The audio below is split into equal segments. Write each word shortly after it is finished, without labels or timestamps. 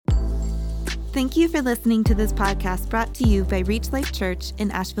Thank you for listening to this podcast brought to you by Reach Life Church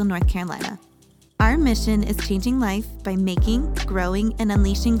in Asheville, North Carolina. Our mission is changing life by making, growing, and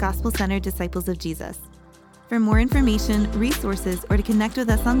unleashing gospel-centered disciples of Jesus. For more information, resources, or to connect with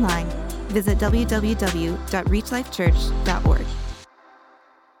us online, visit www.reachlifechurch.org.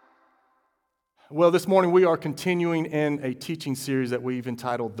 Well, this morning we are continuing in a teaching series that we've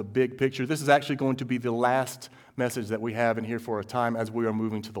entitled The Big Picture. This is actually going to be the last message that we have in here for a time as we are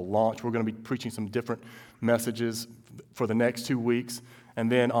moving to the launch. We're going to be preaching some different messages for the next 2 weeks. And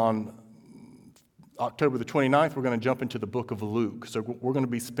then on October the 29th, we're going to jump into the book of Luke. So we're going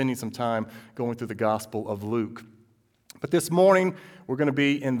to be spending some time going through the Gospel of Luke. But this morning, we're going to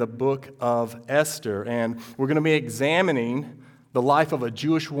be in the book of Esther, and we're going to be examining the life of a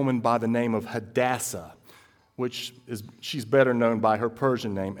Jewish woman by the name of Hadassah, she's better known by her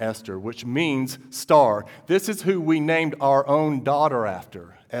Persian name, Esther, which means star. This is who we named our own daughter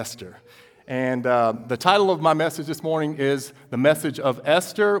after, Esther. And the title of my message this morning is The Message of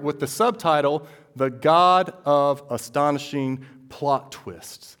Esther, with the subtitle, The God of Astonishing Plot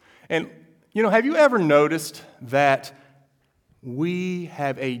Twists. And, have you ever noticed that we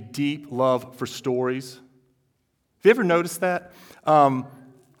have a deep love for stories? Have you ever noticed that?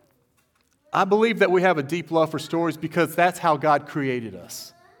 I believe that we have a deep love for stories because that's how God created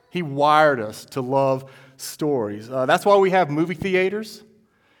us. He wired us to love stories. That's why we have movie theaters.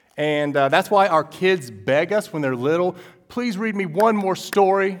 And that's why our kids beg us when they're little, please read me one more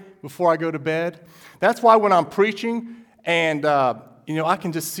story before I go to bed. That's why when I'm preaching and, I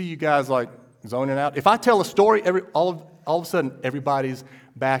can just see you guys like zoning out. If I tell a story, all of a sudden everybody's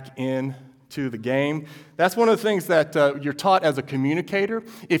back in to the game. That's one of the things that you're taught as a communicator.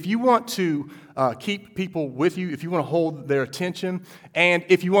 If you want to keep people with you, if you want to hold their attention, and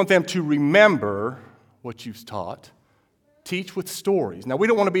if you want them to remember what you've taught, teach with stories. Now, we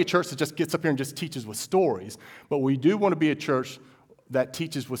don't want to be a church that just gets up here and just teaches with stories, but we do want to be a church that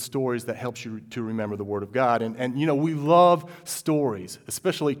teaches with stories that helps you to remember the Word of God. And we love stories,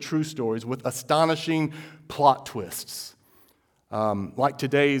 especially true stories, with astonishing plot twists, like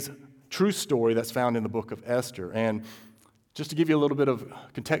today's true story that's found in the book of Esther. And just to give you a little bit of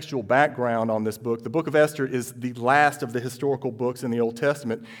contextual background on this book, the book of Esther is the last of the historical books in the Old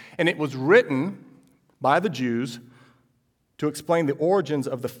Testament, and it was written by the Jews to explain the origins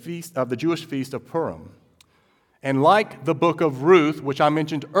of the Jewish feast of Purim. And like the book of Ruth, which I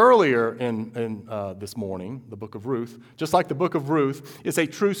mentioned earlier in this morning, the book of Ruth, just like the book of Ruth, it's a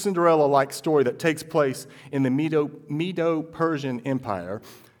true Cinderella-like story that takes place in the Medo-Persian Empire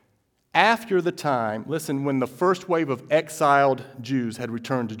after the time, listen, when the first wave of exiled Jews had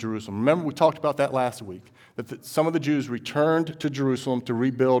returned to Jerusalem. Remember, we talked about that last week, that some of the Jews returned to Jerusalem to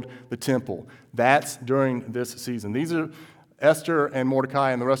rebuild the temple. That's during this season. These are Esther and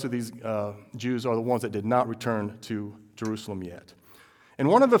Mordecai and the rest of these Jews are the ones that did not return to Jerusalem yet. And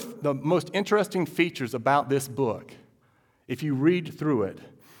one of the most interesting features about this book, if you read through it,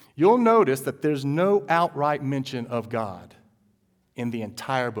 you'll notice that there's no outright mention of God in the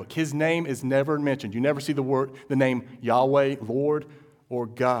entire book. His name is never mentioned. You never see the name Yahweh, Lord, or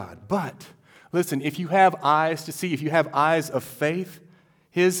God. But listen, if you have eyes to see, if you have eyes of faith,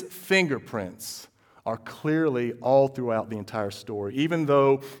 his fingerprints are clearly all throughout the entire story, even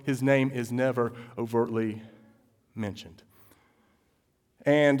though his name is never overtly mentioned.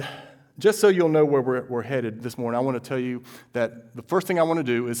 And just so you'll know where we're headed this morning, I want to tell you that the first thing I want to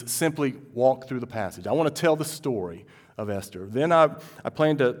do is simply walk through the passage. I want to tell the story of Esther. Then I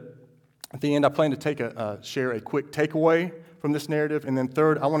plan to share a quick takeaway from this narrative. And then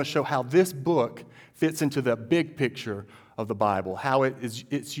third, I want to show how this book fits into the big picture of the Bible, how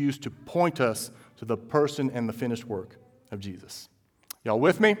it's used to point us to the person and the finished work of Jesus. Y'all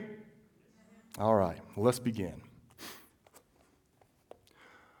with me? All right, well, let's begin.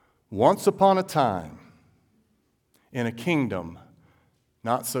 Once upon a time, in a kingdom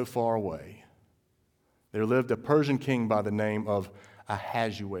not so far away, there lived a Persian king by the name of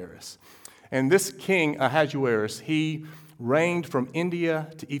Ahasuerus. And this king, Ahasuerus, he reigned from India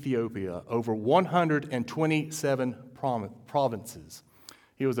to Ethiopia over 127 provinces.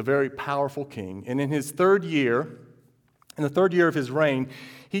 He was a very powerful king. And in the third year of his reign,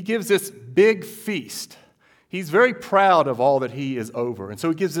 he gives this big feast. He's very proud of all that he is over. And so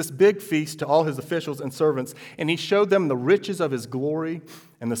he gives this big feast to all his officials and servants, and he showed them the riches of his glory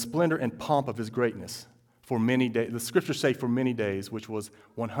and the splendor and pomp of his greatness for many days. The scriptures say for many days, which was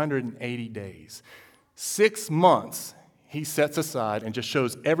 180 days. 6 months he sets aside and just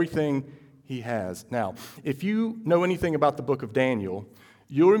shows everything he has. Now, if you know anything about the book of Daniel,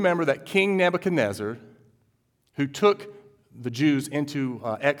 you'll remember that King Nebuchadnezzar, who took the Jews into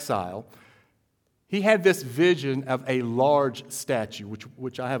exile, he had this vision of a large statue,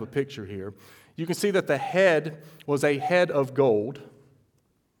 which I have a picture here. You can see that the head was a head of gold.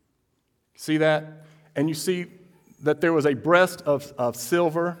 See that? And you see that there was a breast of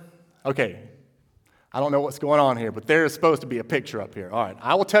silver. Okay, I don't know what's going on here, but there is supposed to be a picture up here. All right,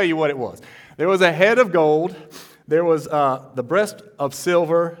 I will tell you what it was. There was a head of gold. There was the breast of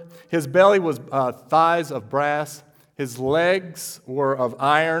silver. His belly was thighs of brass. His legs were of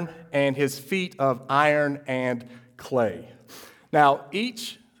iron, and his feet of iron and clay. Now,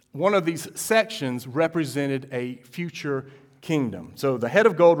 each one of these sections represented a future kingdom. So the head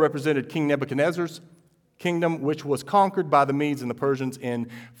of gold represented King Nebuchadnezzar's kingdom, which was conquered by the Medes and the Persians in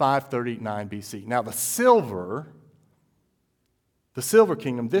 539 BC. Now, the silver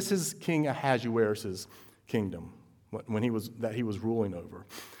kingdom, this is King Ahasuerus' kingdom when he was ruling over.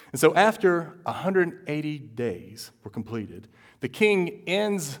 And so after 180 days were completed, the king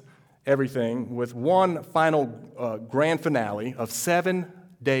ends everything with one final grand finale of 7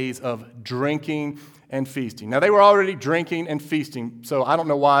 days of drinking and feasting. Now, they were already drinking and feasting, so I don't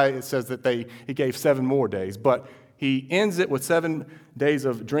know why it says that he gave 7 more days, but he ends it with 7 days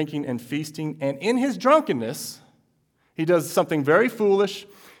of drinking and feasting, and in his drunkenness, he does something very foolish.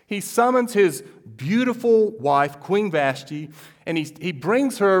 He summons his beautiful wife, Queen Vashti, and he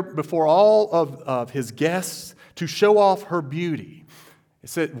brings her before all of his guests to show off her beauty. It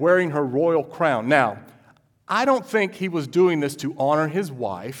said wearing her royal crown. Now, I don't think he was doing this to honor his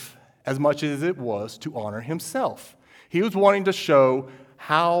wife as much as it was to honor himself. He was wanting to show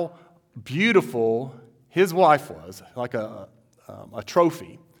how beautiful his wife was, like a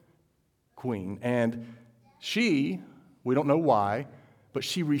trophy queen. And she, we don't know why, but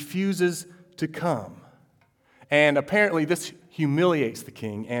she refuses to come. And apparently this humiliates the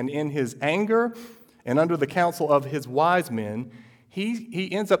king. And in his anger and under the counsel of his wise men, he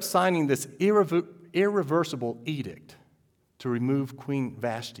ends up signing this irreversible edict to remove Queen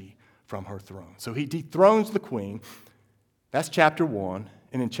Vashti from her throne. So he dethrones the queen. That's chapter 1.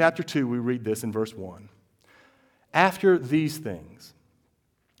 And in chapter 2, we read this in verse 1. After these things,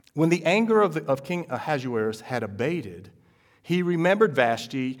 when the anger of King Ahasuerus had abated, he remembered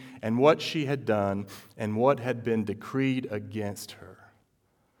Vashti and what she had done and what had been decreed against her.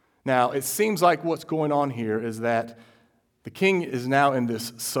 Now, it seems like what's going on here is that the king is now in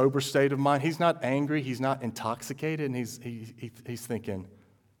this sober state of mind. He's not angry. He's not intoxicated. And he's thinking,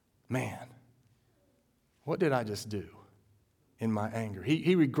 man, what did I just do in my anger?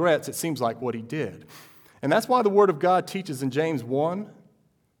 He regrets, it seems like, what he did. And that's why the Word of God teaches in James 1:19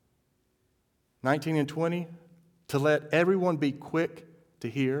 and 20, to let everyone be quick to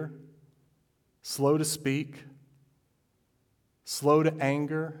hear, slow to speak, slow to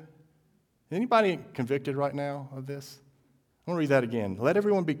anger. Anybody convicted right now of this? I want to read that again. Let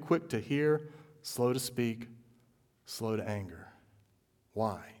everyone be quick to hear, slow to speak, slow to anger.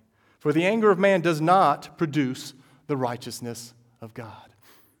 Why? For the anger of man does not produce the righteousness of God.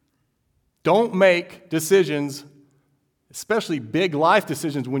 Don't make decisions, especially big life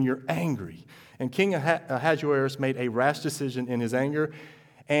decisions, when you're angry. And King Ahasuerus made a rash decision in his anger,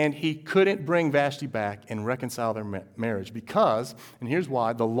 and he couldn't bring Vashti back and reconcile their marriage because, and here's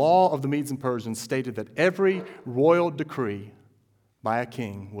why, the law of the Medes and Persians stated that every royal decree by a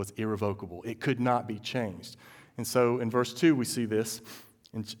king was irrevocable. It could not be changed. And so in verse 2, we see this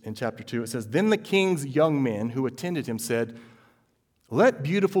in chapter 2. It says, Then the king's young men who attended him said, Let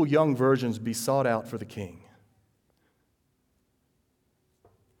beautiful young virgins be sought out for the king.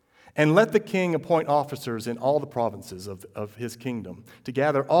 And let the king appoint officers in all the provinces of his kingdom to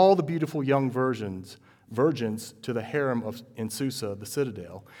gather all the beautiful young virgins to the harem in Susa, the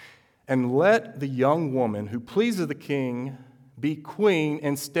citadel. And let the young woman who pleases the king be queen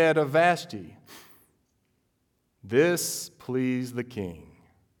instead of Vashti. This pleased the king,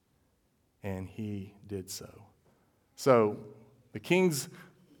 and he did so. So the king's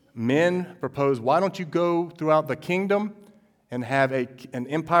men proposed, why don't you go throughout the kingdom and have an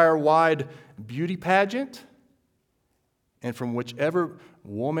empire-wide beauty pageant, and from whichever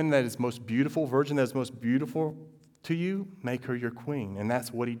woman that is most beautiful, virgin that is most beautiful to you, make her your queen. And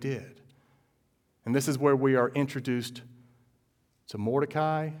that's what he did. And this is where we are introduced to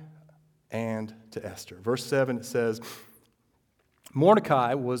Mordecai and to Esther. Verse 7, it says,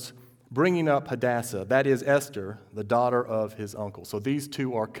 Mordecai was bringing up Hadassah, that is Esther, the daughter of his uncle. So these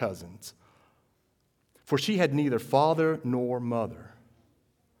two are cousins. For she had neither father nor mother.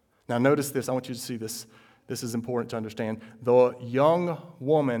 Now notice this. I want you to see this. This is important to understand. The young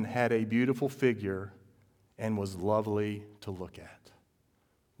woman had a beautiful figure and was lovely to look at.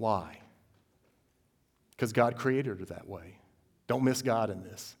 Why? Because God created her that way. Don't miss God in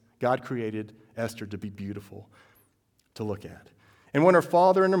this. God created Esther to be beautiful to look at. And when her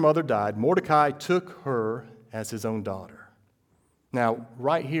father and her mother died, Mordecai took her as his own daughter. Now,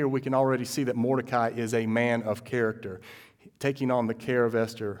 right here, we can already see that Mordecai is a man of character, taking on the care of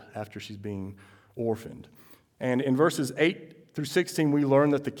Esther after she's being orphaned. And in verses 8 through 16, we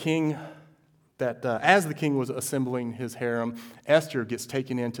learn that as the king was assembling his harem, Esther gets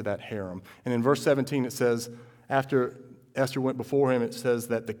taken into that harem. And in verse 17, it says, after Esther went before him, it says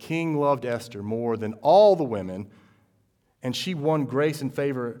that the king loved Esther more than all the women, and she won grace and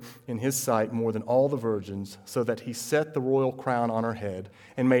favor in his sight more than all the virgins, so that he set the royal crown on her head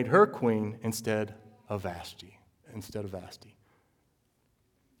and made her queen instead of Vashti.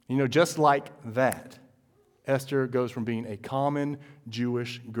 You know, just like that, Esther goes from being a common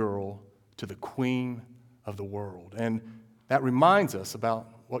Jewish girl to the queen of the world. And that reminds us about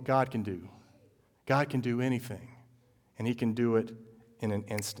what God can do. God can do anything, and he can do it in an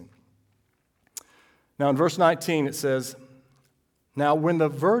instant. Now in verse 19 it says, "Now when the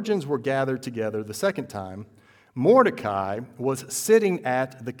virgins were gathered together the second time, Mordecai was sitting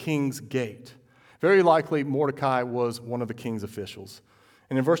at the king's gate." Very likely Mordecai was one of the king's officials.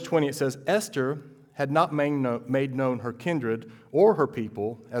 And in verse 20 it says, "Esther had not made known her kindred or her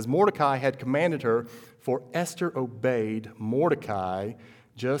people, as Mordecai had commanded her, for Esther obeyed Mordecai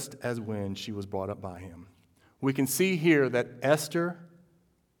just as when she was brought up by him." We can see here that Esther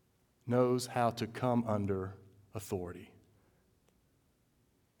knows how to come under authority.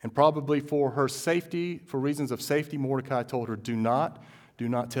 And probably for her safety, for reasons of safety, Mordecai told her, do not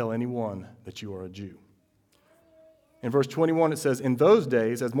tell anyone that you are a Jew. In verse 21 it says, "In those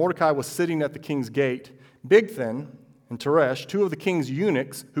days, as Mordecai was sitting at the king's gate, Bigthan and Teresh, two of the king's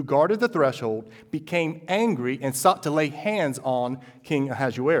eunuchs who guarded the threshold, became angry and sought to lay hands on King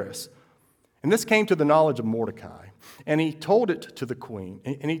Ahasuerus. And this came to the knowledge of Mordecai, and he told it to the queen,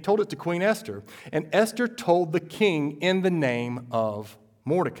 and he told it to Queen Esther. And Esther told the king in the name of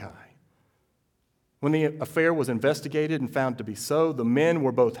Mordecai. When the affair was investigated and found to be so, the men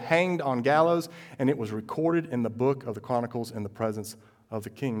were both hanged on gallows, and it was recorded in the book of the Chronicles in the presence of the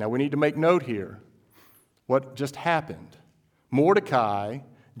king." Now we need to make note here what just happened. Mordecai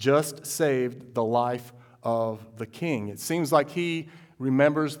just saved the life of the king. It seems like he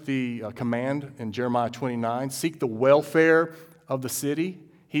remembers the command in Jeremiah 29, seek the welfare of the city.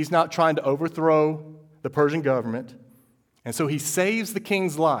 He's not trying to overthrow the Persian government. And so he saves the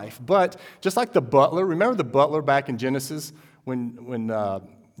king's life. But just like the butler, remember the butler back in Genesis when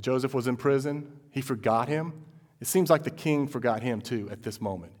Joseph was in prison? He forgot him. It seems like the king forgot him too at this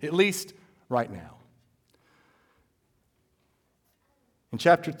moment, at least right now. In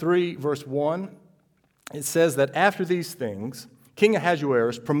chapter 3, verse 1, it says that after these things, King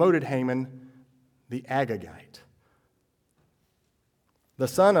Ahasuerus promoted Haman the Agagite, the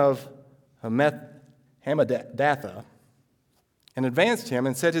son of Hammedatha, and advanced him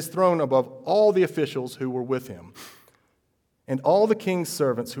and set his throne above all the officials who were with him. And all the king's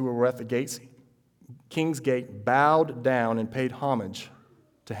servants who were at the king's gate bowed down and paid homage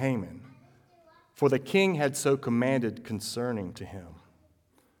to Haman, for the king had so commanded concerning to him.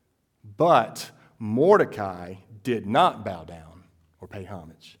 But Mordecai did not bow down or pay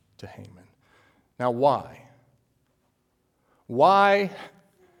homage to Haman. Now why? Why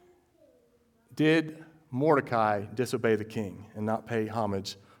did Mordecai disobey the king and not pay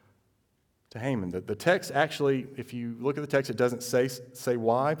homage to Haman? The text actually, if you look at the text, it doesn't say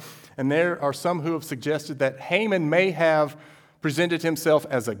why. And there are some who have suggested that Haman may have presented himself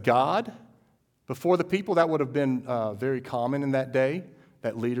as a god before the people. That would have been very common in that day,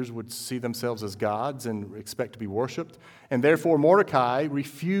 that leaders would see themselves as gods and expect to be worshipped. And therefore Mordecai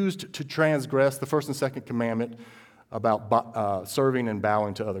refused to transgress the first and second commandment about serving and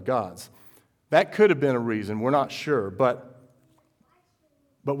bowing to other gods. That could have been a reason. We're not sure. But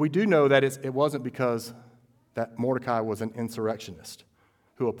we do know that it wasn't because that Mordecai was an insurrectionist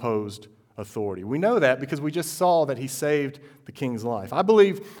who opposed authority. We know that because we just saw that he saved the king's life. I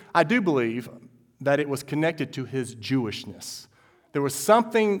do believe that it was connected to his Jewishness. There was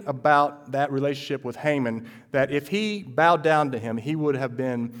something about that relationship with Haman that if he bowed down to him, he would not have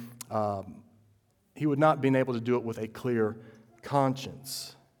been able to do it with a clear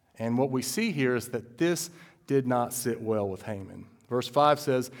conscience. And what we see here is that this did not sit well with Haman. Verse 5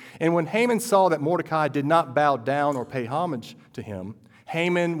 says, "And when Haman saw that Mordecai did not bow down or pay homage to him,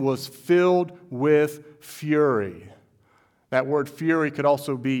 Haman was filled with fury." That word fury could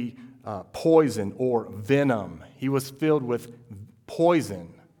also be poison or venom. He was filled with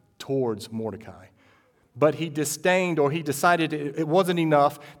poison towards Mordecai. But he disdained, or he decided it wasn't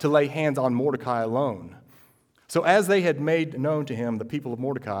enough to lay hands on Mordecai alone. So as they had made known to him the people of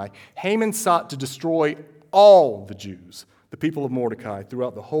Mordecai, Haman sought to destroy all the Jews, the people of Mordecai,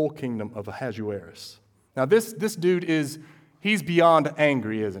 throughout the whole kingdom of Ahasuerus. Now this dude he's beyond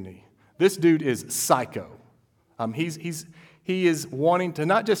angry, isn't he? This dude is psycho. He is wanting to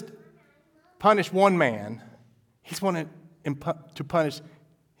not just punish one man, he's wanting to punish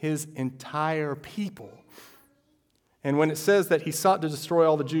his entire people. And when it says that he sought to destroy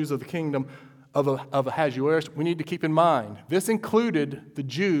all the Jews of the kingdom of Ahasuerus, we need to keep in mind, this included the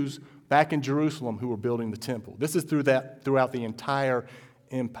Jews back in Jerusalem who were building the temple. This is throughout the entire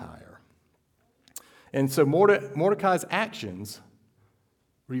empire. And so Mordecai's actions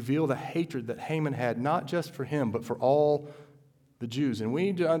reveal the hatred that Haman had, not just for him, but for all the Jews. And we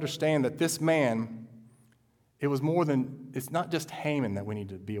need to understand that this man, it's not just Haman that we need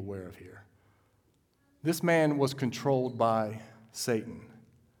to be aware of here. This man was controlled by Satan.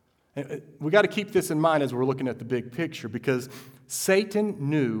 And we got to keep this in mind as we're looking at the big picture, because Satan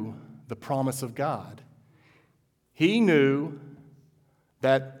knew the promise of God. He knew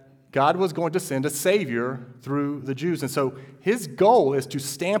that God was going to send a Savior through the Jews. And so his goal is to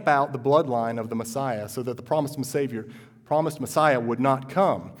stamp out the bloodline of the Messiah so that the promised Messiah would not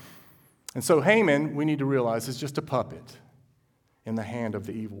come. And so Haman, we need to realize, is just a puppet in the hand of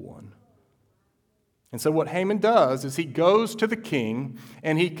the evil one. And so what Haman does is he goes to the king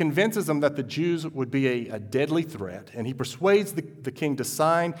and he convinces him that the Jews would be a deadly threat, and he persuades the king to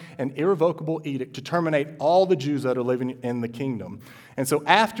sign an irrevocable edict to terminate all the Jews that are living in the kingdom. And so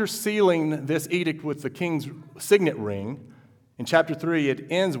after sealing this edict with the king's signet ring, in chapter 3 it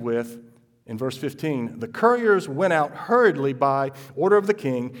ends with, in verse 15, the couriers went out hurriedly by order of the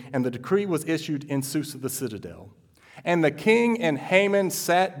king, and the decree was issued in Susa the citadel. And the king and Haman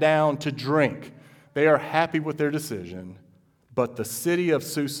sat down to drink. They are happy with their decision, but the city of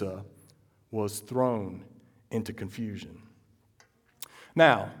Susa was thrown into confusion.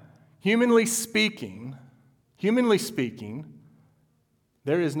 Now, humanly speaking,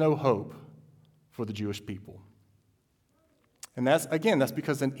 there is no hope for the Jewish people. And that's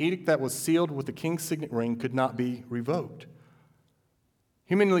because an edict that was sealed with the king's signet ring could not be revoked.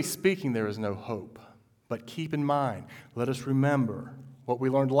 Humanly speaking, there is no hope. But keep in mind, let us remember what we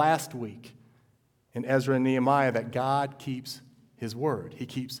learned last week in Ezra and Nehemiah, that God keeps his word. He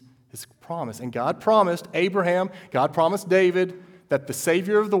keeps his promise. And God promised Abraham, God promised David that the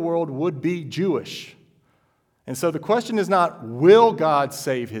Savior of the world would be Jewish. And so the question is not, will God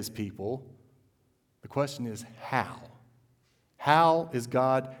save his people? The question is, how? How is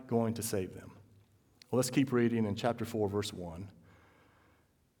God going to save them? Well, let's keep reading in chapter 4, verse 1.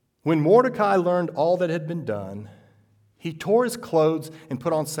 When Mordecai learned all that had been done, he tore his clothes and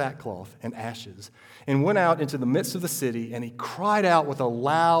put on sackcloth and ashes and went out into the midst of the city, and he cried out with a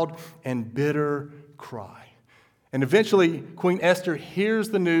loud and bitter cry. And eventually, Queen Esther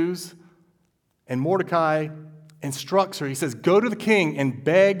hears the news, and Mordecai instructs her. He says, go to the king and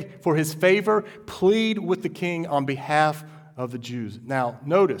beg for his favor, plead with the king on behalf of the Jews. Now,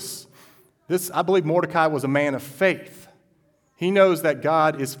 notice, I believe Mordecai was a man of faith. He knows that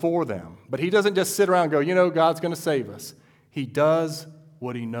God is for them. But he doesn't just sit around and go, God's going to save us. He does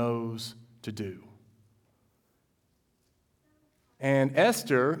what he knows to do. And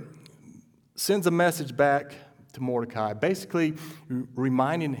Esther sends a message back to Mordecai, basically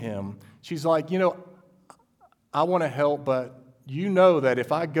reminding him, she's like, I want to help, but you know that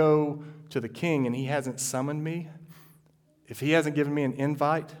if I go to the king and he hasn't summoned me, if he hasn't given me an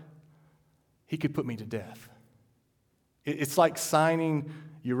invite, he could put me to death. It's like signing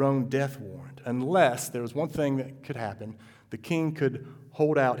your own death warrant, unless there was one thing that could happen. The king could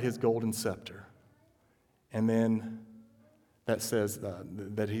hold out his golden scepter, and then that says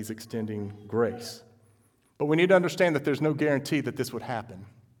that he's extending grace. But we need to understand that there's no guarantee that this would happen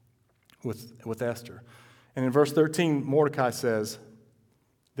with Esther. And in verse 13, Mordecai says,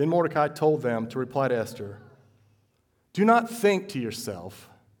 then Mordecai told them to reply to Esther, do not think to yourself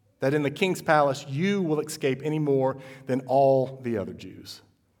that in the king's palace you will escape any more than all the other Jews.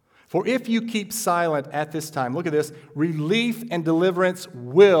 For if you keep silent at this time, look at this, relief and deliverance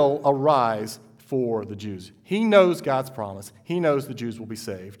will arise for the Jews. He knows God's promise. He knows the Jews will be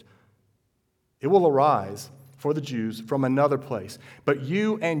saved. It will arise for the Jews from another place, but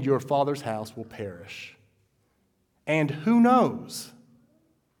you and your father's house will perish. And who knows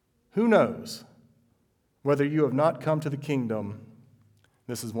whether you have not come to the kingdom.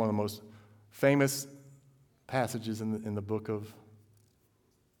 This is one of the most famous passages in the book of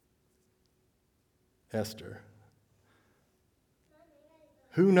Esther.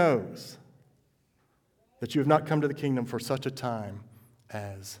 Who knows that you have not come to the kingdom for such a time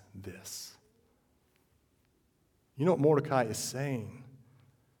as this? You know what Mordecai is saying?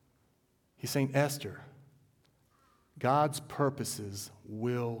 He's saying, Esther, God's purposes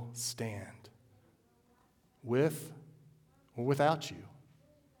will stand with or without you.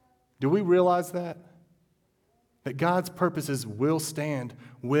 Do we realize that? That God's purposes will stand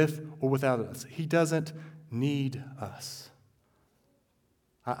with or without us. He doesn't need us.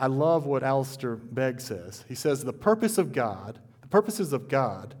 I love what Alistair Begg says. He says, the purposes of God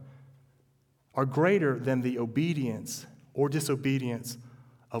are greater than the obedience or disobedience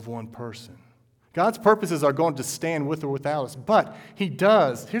of one person. God's purposes are going to stand with or without us, but he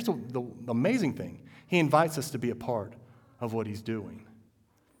does. Here's the amazing thing. He invites us to be a part of what he's doing.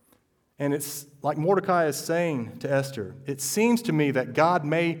 And it's like Mordecai is saying to Esther, it seems to me that God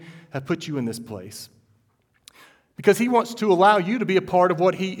may have put you in this place because he wants to allow you to be a part of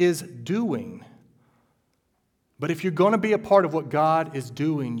what he is doing. But if you're going to be a part of what God is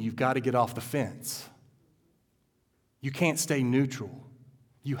doing, you've got to get off the fence. You can't stay neutral.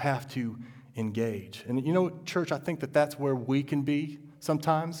 You have to engage. And you know, church, I think that that's where we can be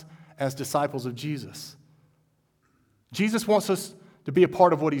sometimes as disciples of Jesus. Jesus wants us to be a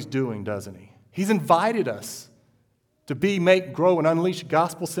part of what he's doing, doesn't he? He's invited us to be, make, grow, and unleash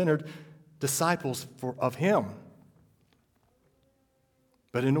gospel-centered disciples of him.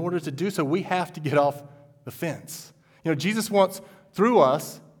 But in order to do so, we have to get off the fence. You know, Jesus wants, through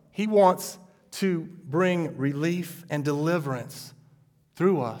us, he wants to bring relief and deliverance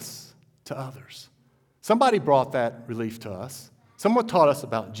through us to others. Somebody brought that relief to us. Someone taught us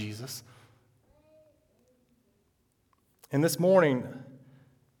about Jesus. And this morning,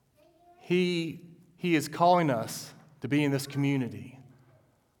 he is calling us to be in this community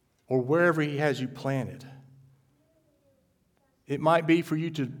or wherever he has you planted. It might be for you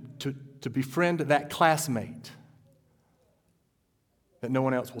to befriend that classmate that no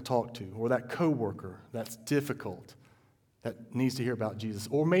one else will talk to, or that coworker that's difficult, that needs to hear about Jesus,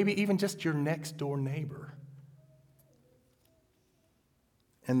 or maybe even just your next door neighbor.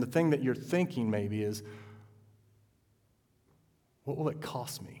 And the thing that you're thinking maybe is, what will it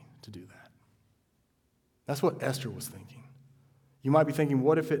cost me to do that? That's what Esther was thinking. You might be thinking,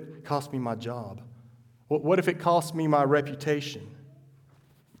 what if it cost me my job? What if it cost me my reputation?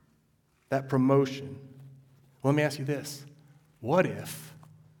 That promotion? Well, let me ask you this. What if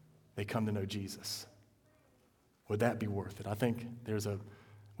they come to know Jesus? Would that be worth it? I think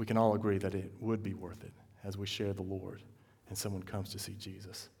we can all agree that it would be worth it as we share the Lord and someone comes to see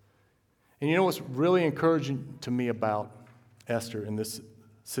Jesus. And you know what's really encouraging to me about Esther in this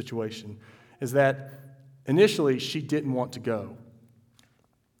situation is that initially she didn't want to go,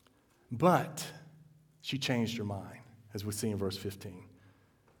 but she changed her mind, as we see in verse 15.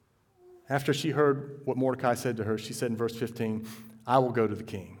 After she heard what Mordecai said to her, she said in verse 15, I will go to the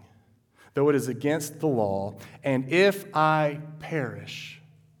king, though it is against the law, and if I perish,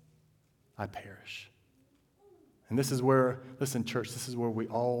 I perish. And this is where, listen, church, this is where we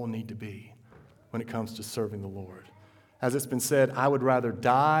all need to be when it comes to serving the Lord. As it's been said, I would rather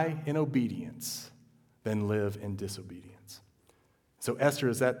die in obedience than live in disobedience. So Esther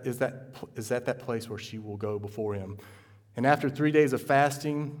is at that place where she will go before him. And after 3 days of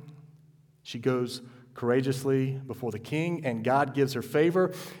fasting, she goes courageously before the king, and God gives her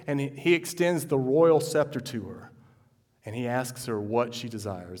favor, and he extends the royal scepter to her. And he asks her what she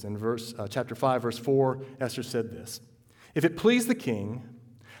desires. In chapter 5, verse 4, Esther said this, if it please the king,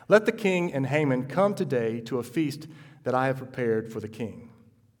 let the king and Haman come today to a feast that I have prepared for the king.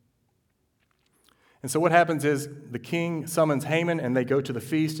 And so what happens is the king summons Haman, and they go to the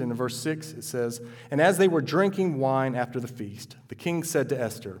feast. And in verse 6, it says, and as they were drinking wine after the feast, the king said to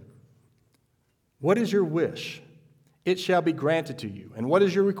Esther, what is your wish? It shall be granted to you. And what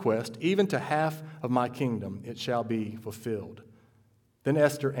is your request? Even to half of my kingdom it shall be fulfilled. Then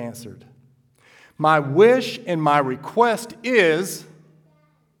Esther answered, my wish and my request is,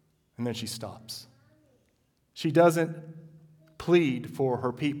 and then she stops. She doesn't plead for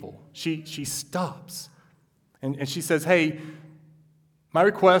her people. She stops. And she says, hey, my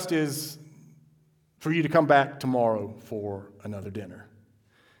request is for you to come back tomorrow for another dinner.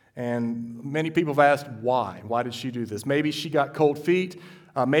 And many people have asked why. Why did she do this? Maybe she got cold feet.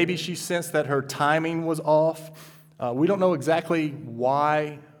 Maybe she sensed that her timing was off. We don't know exactly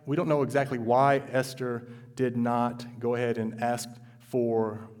why. We don't know exactly why Esther did not go ahead and ask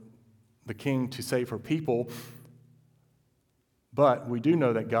for the king to save her people. But we do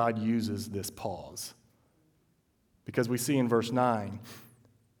know that God uses this pause. Because we see in verse 9,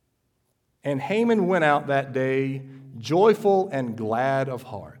 and Haman went out that day joyful and glad of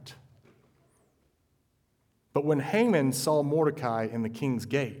heart. But when Haman saw Mordecai in the king's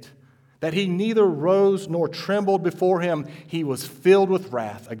gate, that he neither rose nor trembled before him. He was filled with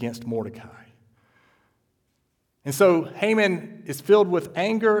wrath against Mordecai. And so Haman is filled with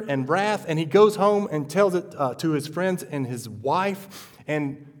anger and wrath, and he goes home and tells it to his friends and his wife.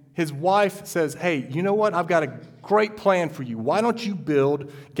 And his wife says, hey, you know what? I've got a great plan for you. Why don't you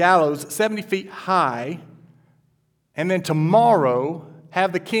build gallows 70 feet high, and then tomorrow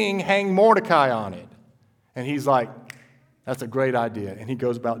have the king hang Mordecai on it? And he's like, that's a great idea. And he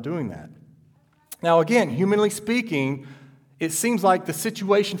goes about doing that. Now, again, humanly speaking, it seems like the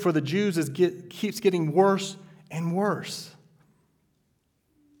situation for the Jews keeps getting worse and worse.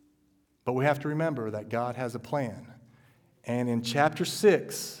 But we have to remember that God has a plan. And in chapter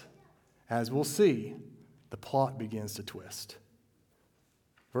 6, as we'll see, the plot begins to twist.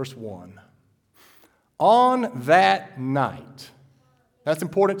 Verse 1. On that night, that's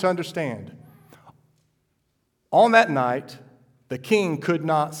important to understand. On that night, the king could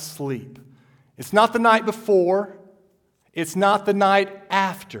not sleep. It's not the night before. It's not the night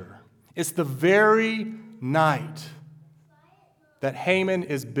after. It's the very night that Haman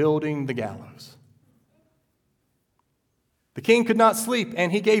is building the gallows. The king could not sleep,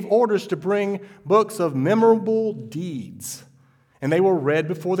 and he gave orders to bring books of memorable deeds, and they were read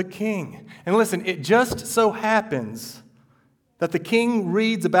before the king. And listen, it just so happens that the king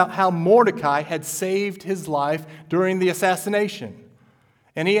reads about how Mordecai had saved his life during the assassination.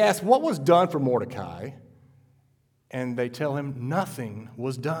 And he asks, what was done for Mordecai? And they tell him nothing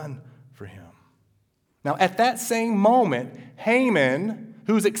was done for him. Now, at that same moment, Haman,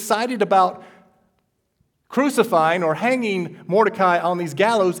 who's excited about crucifying or hanging Mordecai on these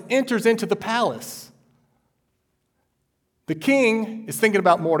gallows, enters into the palace. The king is thinking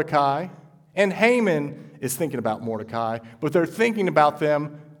about Mordecai, and Haman is thinking about Mordecai, but they're thinking about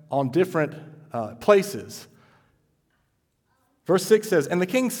them on different places. Verse 6 says, and the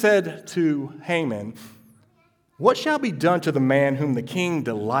king said to Haman, what shall be done to the man whom the king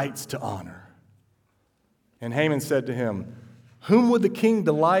delights to honor? And Haman said to him, whom would the king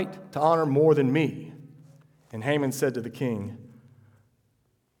delight to honor more than me? And Haman said to the king,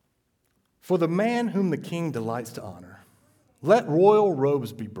 for the man whom the king delights to honor, let royal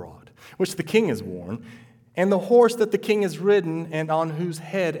robes be brought, which the king has worn, and the horse that the king has ridden, and on whose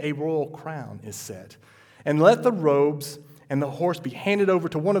head a royal crown is set. And let the robes and the horse be handed over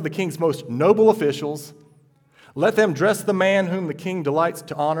to one of the king's most noble officials. Let them dress the man whom the king delights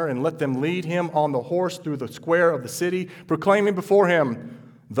to honor, and let them lead him on the horse through the square of the city, proclaiming before him,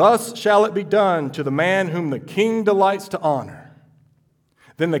 thus shall it be done to the man whom the king delights to honor.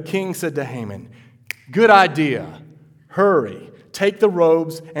 Then the king said to Haman, good idea. Hurry, take the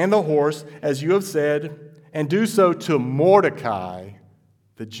robes and the horse, as you have said, and do so to Mordecai,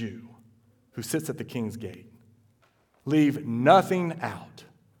 the Jew, who sits at the king's gate. Leave nothing out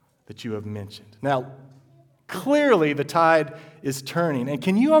that you have mentioned. Now, clearly the tide is turning. And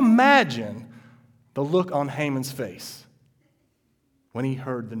can you imagine the look on Haman's face when he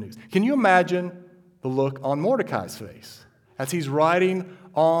heard the news? Can you imagine the look on Mordecai's face as he's riding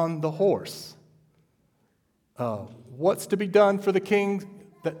on the horse? What's to be done for the king,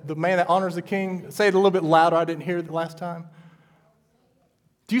 the man that honors the king? Say it a little bit louder. I didn't hear it the last time.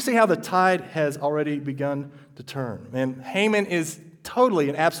 Do you see how the tide has already begun to turn? And Haman is totally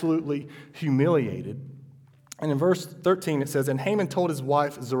and absolutely humiliated. And in verse 13 it says, and Haman told his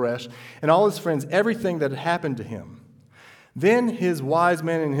wife Zeresh and all his friends everything that had happened to him. Then his wise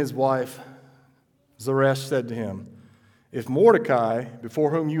men and his wife Zeresh said to him, if Mordecai,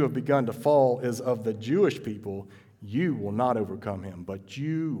 before whom you have begun to fall, is of the Jewish people, you will not overcome him,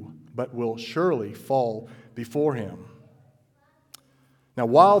 but will surely fall before him. Now,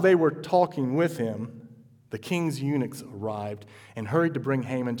 while they were talking with him, the king's eunuchs arrived and hurried to bring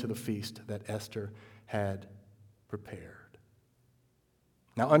Haman to the feast that Esther had prepared.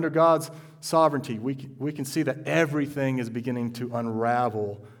 Now, under God's sovereignty, we can see that everything is beginning to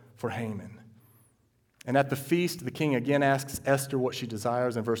unravel for Haman. And at the feast, the king again asks Esther what she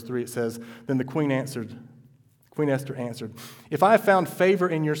desires. In verse 3 it says, then the Queen Esther answered, if I have found favor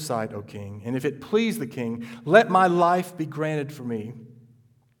in your sight, O king, and if it please the king, let my life be granted for me.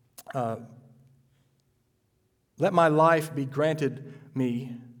 Let my life be granted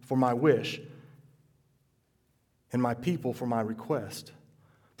me for my wish, and my people for my request.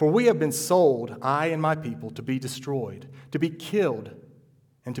 For we have been sold, I and my people, to be destroyed, to be killed,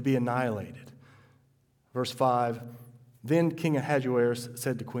 and to be annihilated. Verse 5, then King Ahasuerus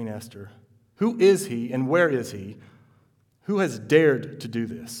said to Queen Esther, who is he and where is he? Who has dared to do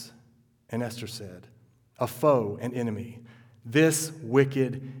this? And Esther said, a foe, an enemy, this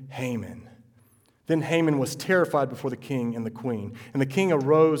wicked Haman. Then Haman was terrified before the king and the queen. And the king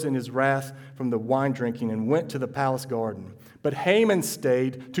arose in his wrath from the wine drinking and went to the palace garden. But Haman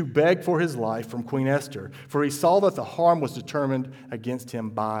stayed to beg for his life from Queen Esther, for he saw that the harm was determined against him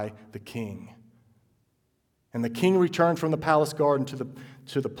by the king. And the king returned from the palace garden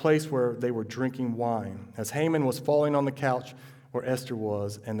to the place where they were drinking wine, as Haman was falling on the couch where Esther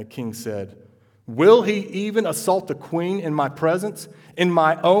was. And the king said, "Will he even assault the queen in my presence, in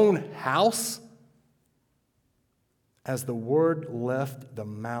my own house?" As the word left the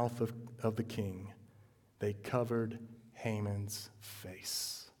mouth of the king, they covered Haman's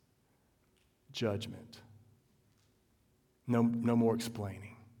face. Judgment. No more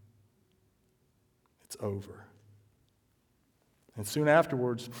explaining. It's over. And soon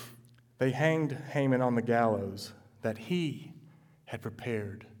afterwards, they hanged Haman on the gallows that he had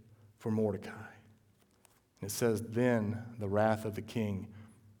prepared for Mordecai. And it says, then the wrath of the king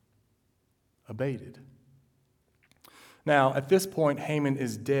abated. Now, at this point, Haman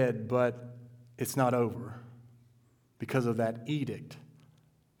is dead, but it's not over because of that edict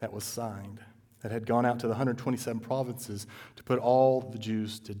that was signed that had gone out to the 127 provinces to put all the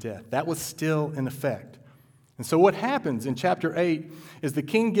Jews to death. That was still in effect. And so what happens in chapter 8 is the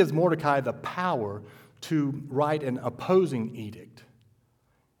king gives Mordecai the power to write an opposing edict.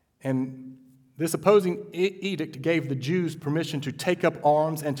 And this opposing edict gave the Jews permission to take up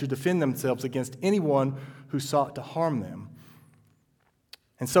arms and to defend themselves against anyone who sought to harm them.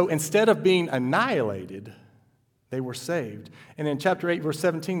 And so instead of being annihilated, they were saved. And in chapter 8, verse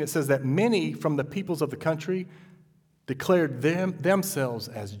 17, it says that many from the peoples of the country declared themselves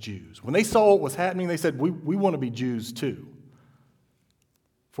as Jews. When they saw what was happening, they said, we want to be Jews too.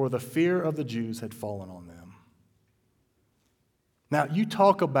 For the fear of the Jews had fallen on them. Now, you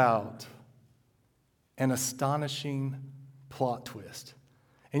talk about an astonishing plot twist.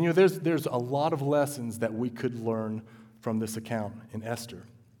 And there's a lot of lessons that we could learn from this account in Esther.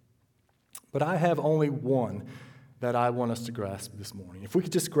 But I have only one that I want us to grasp this morning. If we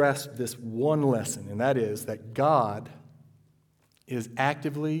could just grasp this one lesson, and that is that God is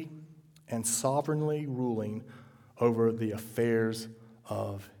actively and sovereignly ruling over the affairs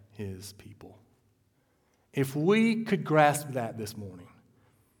of his people. If we could grasp that this morning,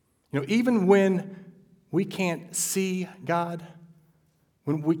 even when we can't see God,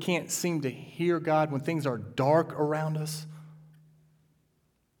 when we can't seem to hear God, when things are dark around us,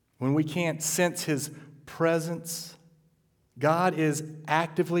 when we can't sense his presence, God is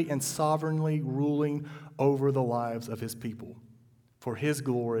actively and sovereignly ruling over the lives of his people for his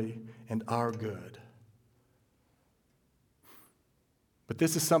glory and our good. But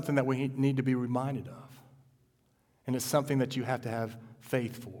this is something that we need to be reminded of. And it's something that you have to have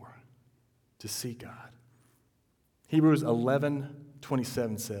faith for, to see God. Hebrews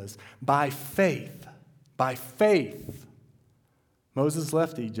 11:27 says, by faith, Moses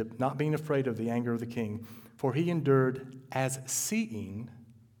left Egypt, not being afraid of the anger of the king, for he endured as seeing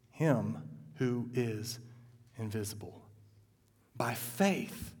him who is invisible. By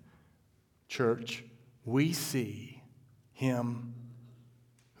faith, church, we see him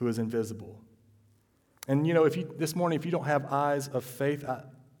who is invisible. And this morning, if you don't have eyes of faith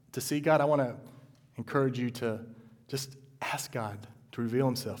to see God, I want to encourage you to just ask God to reveal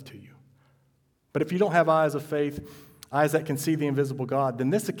himself to you. But if you don't have eyes of faith, eyes that can see the invisible God, then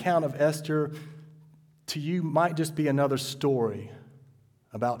this account of Esther to you might just be another story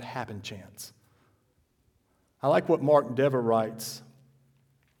about happen chance. I like what Mark Dever writes.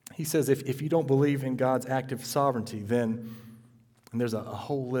 He says, if you don't believe in God's active sovereignty, then, and there's a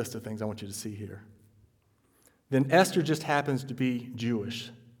whole list of things I want you to see here, then Esther just happens to be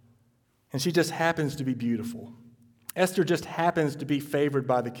Jewish, and she just happens to be beautiful. Esther just happens to be favored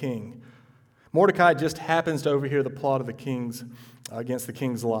by the king. Mordecai just happens to overhear the plot of the king's against the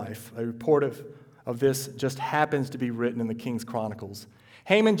king's life. A report of this just happens to be written in the king's chronicles.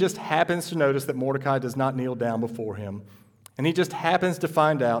 Haman just happens to notice that Mordecai does not kneel down before him, and he just happens to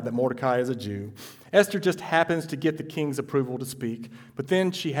find out that Mordecai is a Jew. Esther just happens to get the king's approval to speak, but then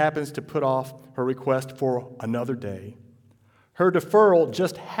she happens to put off her request for another day. Her deferral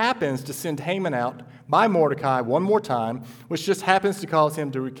just happens to send Haman out by Mordecai one more time, which just happens to cause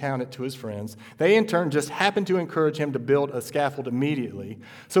him to recount it to his friends. They, in turn, just happen to encourage him to build a scaffold immediately.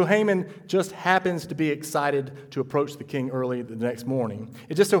 So Haman just happens to be excited to approach the king early the next morning.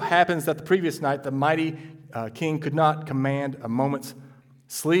 It just so happens that the previous night, the mighty king could not command a moment's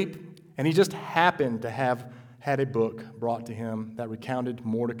sleep, and he just happened to have had a book brought to him that recounted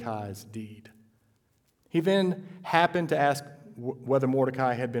Mordecai's deed. He then happened to ask whether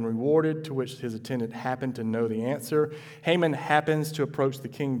Mordecai had been rewarded, to which his attendant happened to know the answer. Haman happens to approach the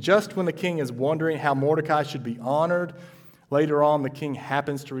king just when the king is wondering how Mordecai should be honored. Later on, the king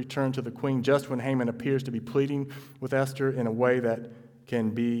happens to return to the queen just when Haman appears to be pleading with Esther in a way that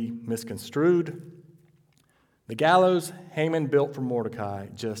can be misconstrued. The gallows Haman built for Mordecai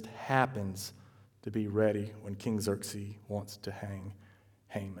just happens to be ready when King Xerxes wants to hang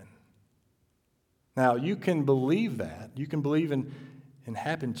Haman. Now, you can believe that. You can believe in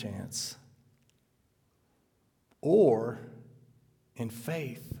happen chance. Or in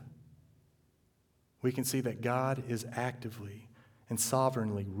faith, we can see that God is actively and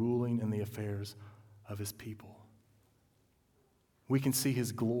sovereignly ruling in the affairs of his people. We can see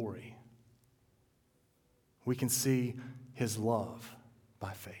his glory. We can see his love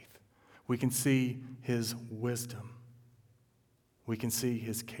by faith. We can see his wisdom. We can see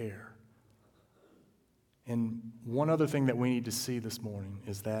his care. And one other thing that we need to see this morning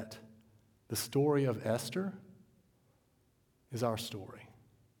is that the story of Esther is our story.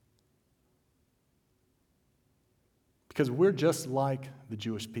 Because we're just like the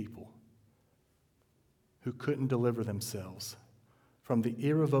Jewish people who couldn't deliver themselves from the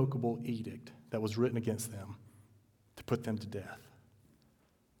irrevocable edict that was written against them to put them to death.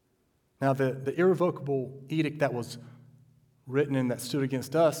 Now, the irrevocable edict that was written and that stood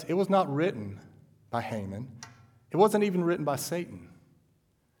against us, it was not written by Haman. It wasn't even written by Satan,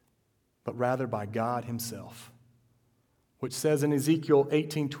 but rather by God himself, which says in Ezekiel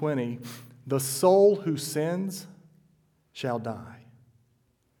 18:20, "The soul who sins shall die."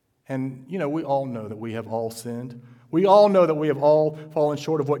 And, we all know that we have all sinned. We all know that we have all fallen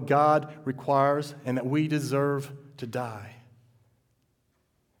short of what God requires and that we deserve to die.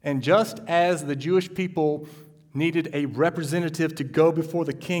 And just as the Jewish people needed a representative to go before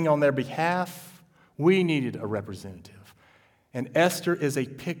the king on their behalf, we needed a representative. And Esther is a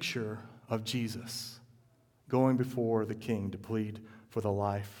picture of Jesus going before the king to plead for the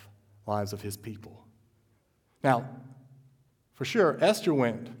lives of his people. Now, for sure, Esther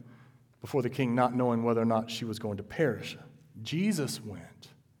went before the king not knowing whether or not she was going to perish. Jesus went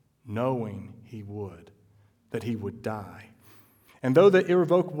knowing that he would die. And though the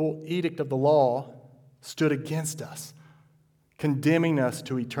irrevocable edict of the law stood against us, condemning us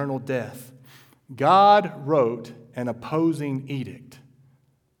to eternal death, God wrote an opposing edict,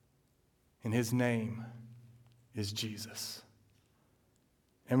 and his name is Jesus.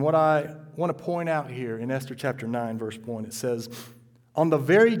 And what I want to point out here in Esther chapter 9, verse 1, it says, "On the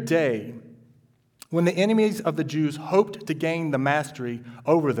very day when the enemies of the Jews hoped to gain the mastery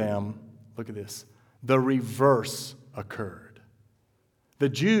over them," look at this, "the reverse occurred. The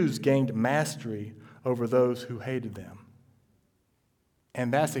Jews gained mastery over those who hated them."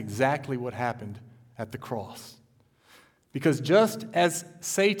 And that's exactly what happened at the cross. Because just as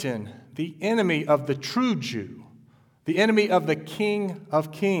Satan, the enemy of the true Jew, the enemy of the King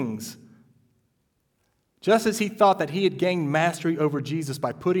of Kings, just as he thought that he had gained mastery over Jesus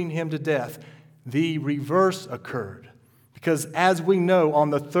by putting him to death, the reverse occurred. Because as we know, on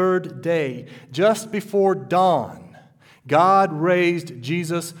the third day, just before dawn, God raised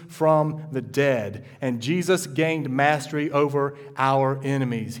Jesus from the dead, and Jesus gained mastery over our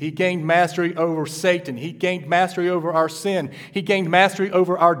enemies. He gained mastery over Satan. He gained mastery over our sin. He gained mastery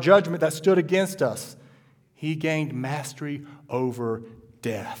over our judgment that stood against us. He gained mastery over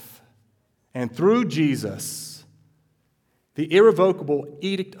death. And through Jesus, the irrevocable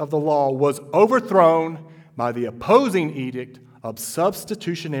edict of the law was overthrown by the opposing edict of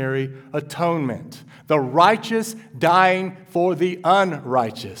substitutionary atonement, the righteous dying for the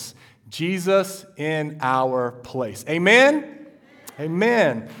unrighteous, Jesus in our place. Amen?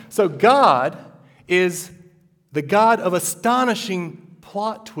 Amen. So God is the God of astonishing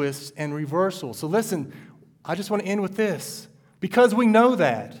plot twists and reversals. So listen, I just want to end with this. Because we know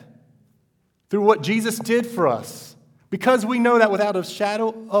that through what Jesus did for us, because we know that without a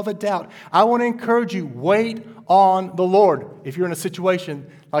shadow of a doubt, I want to encourage you, wait on the Lord. If you're in a situation,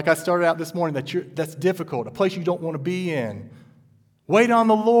 like I started out this morning, that's difficult, a place you don't want to be in, wait on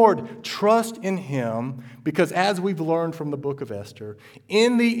the Lord. Trust in him, because as we've learned from the book of Esther,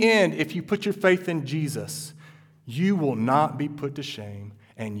 in the end, if you put your faith in Jesus, you will not be put to shame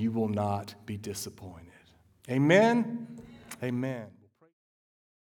and you will not be disappointed. Amen? Amen.